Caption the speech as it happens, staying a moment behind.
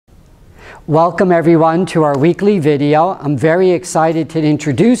Welcome everyone to our weekly video. I'm very excited to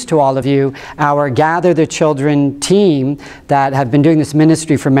introduce to all of you our Gather the Children team that have been doing this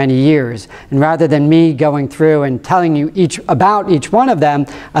ministry for many years. And rather than me going through and telling you about each one of them,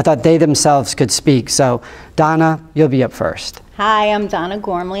 I thought they themselves could speak. So Donna, you'll be up first. Hi, I'm Donna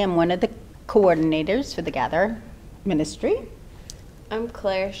Gormley. I'm one of the coordinators for the Gather ministry. I'm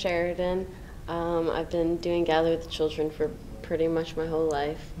Claire Sheridan. I've been doing Gather the Children for pretty much my whole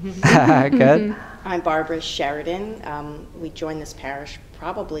life. Good. I'm Barbara Sheridan. We joined this parish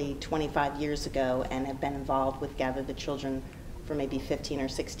probably 25 years ago and have been involved with Gather the Children for maybe 15 or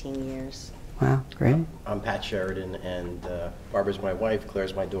 16 years. Wow, great. I'm Pat Sheridan, and Barbara's my wife,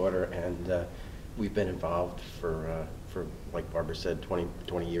 Claire's my daughter, and we've been involved for like Barbara said,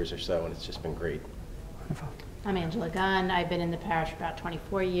 20 years or so, and it's just been great. Wonderful. I'm Angela Gunn. I've been in the parish for about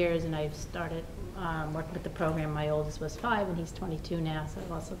 24 years, and I've started working with the program. My oldest was 5, and he's 22 now, so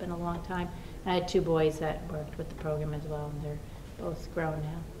I've also been a long time. And I had 2 boys that worked with the program as well, and they're both grown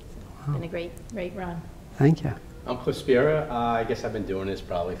now. So it's been a great run. Thank you. I'm Cliff Spira. I guess I've been doing this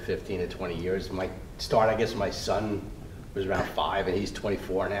probably 15 to 20 years. My son was around 5, and he's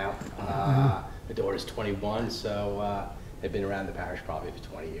 24 now. My daughter's 21, so they've been around the parish probably for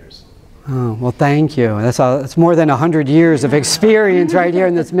 20 years. Oh, well, thank you. That's more than 100 years of experience right here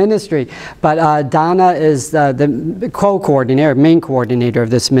in this ministry. But Donna is the co-coordinator, main coordinator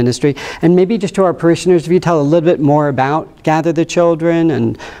of this ministry. And maybe just to our parishioners, if you tell a little bit more about Gather the Children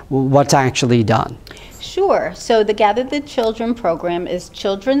and what's actually done. Sure. So the Gather the Children program is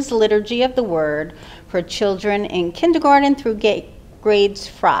Children's Liturgy of the Word for children in kindergarten through grades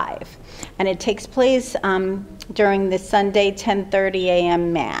 5. And it takes place during the Sunday 10:30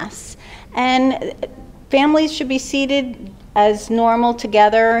 a.m. Mass. And families should be seated as normal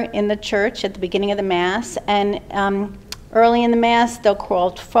together in the church at the beginning of the Mass. And early in the Mass, they'll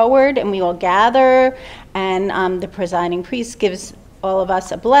crawl forward and we all gather. And the presiding priest gives all of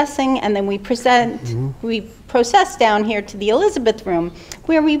us a blessing. And then we process down here to the Elizabeth room,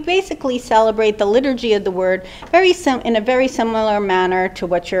 where we basically celebrate the Liturgy of the Word in a very similar manner to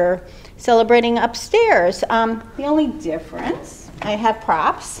what you're celebrating upstairs. The only difference, I have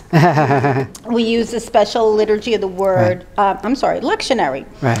props. We use a special Liturgy of the Word, lectionary,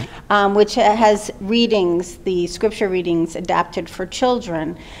 right. Which has readings, the scripture readings adapted for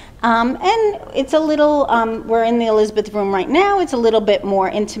children. And it's a little, we're in the Elizabeth room right now, it's a little bit more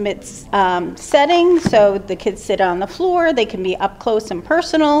intimate setting, so the kids sit on the floor, they can be up close and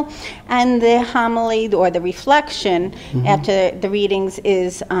personal, and the homily or the reflection after the readings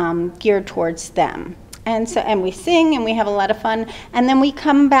is geared towards them. And we sing and we have a lot of fun, and then we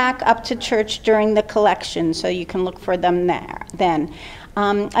come back up to church during the collection, so you can look for them there then.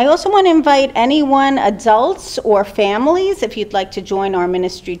 I also want to invite anyone, adults or families, if you'd like to join our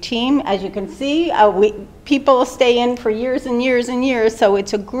ministry team. As you can see, people stay in for years and years and years, so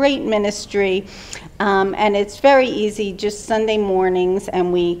it's a great ministry. And it's very easy, just Sunday mornings,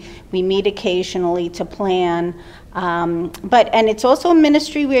 and we meet occasionally to plan. And it's also a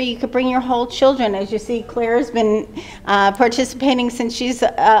ministry where you could bring your whole children. As you see, Claire's been participating since she's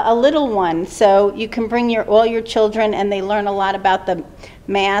a little one. So you can bring all your children, and they learn a lot about the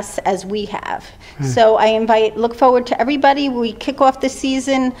Mass as we have. So I look forward to everybody. We kick off the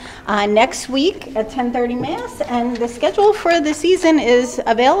season next week at 10:30 Mass, and the schedule for the season is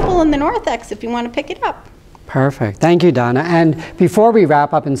available in the Narthex if you want to pick it up. Perfect. Thank you, Donna. And before we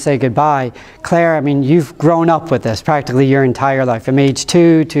wrap up and say goodbye, Claire, I mean, you've grown up with this practically your entire life, from age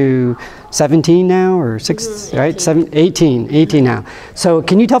 2 to 17 now, or 6, right? 18 now. So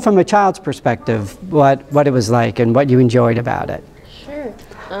can you tell from a child's perspective what it was like and what you enjoyed about it? Sure.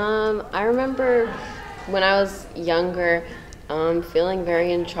 I remember when I was younger, feeling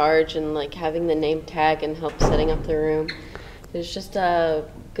very in charge and like having the name tag and help setting up the room. It was just a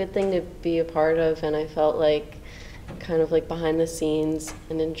good thing to be a part of, and I felt like kind of like behind the scenes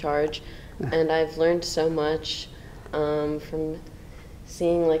and in charge. And I've learned so much from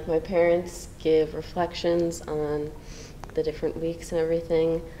seeing like my parents give reflections on the different weeks and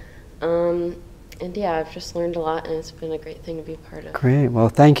everything. And yeah, I've just learned a lot, and it's been a great thing to be part of. Great. Well,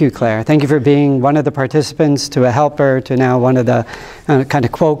 thank you, Claire. Thank you for being one of the participants, to a helper, to now one of the kind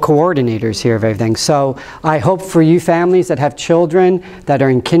of quote coordinators here of everything. So I hope for you families that have children that are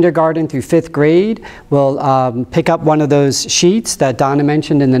in kindergarten through 5th grade will pick up one of those sheets that Donna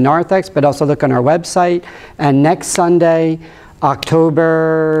mentioned in the Narthex, but also look on our website. And next Sunday,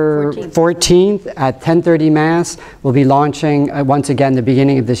 October 14th at 10:30 Mass, we'll be launching once again the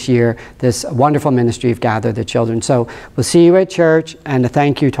beginning of this year this wonderful ministry of Gather the Children. So we'll see you at church, and a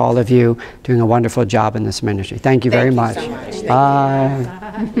thank you to all of you doing a wonderful job in this ministry. Thank you very much. Thank you so much.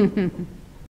 Bye.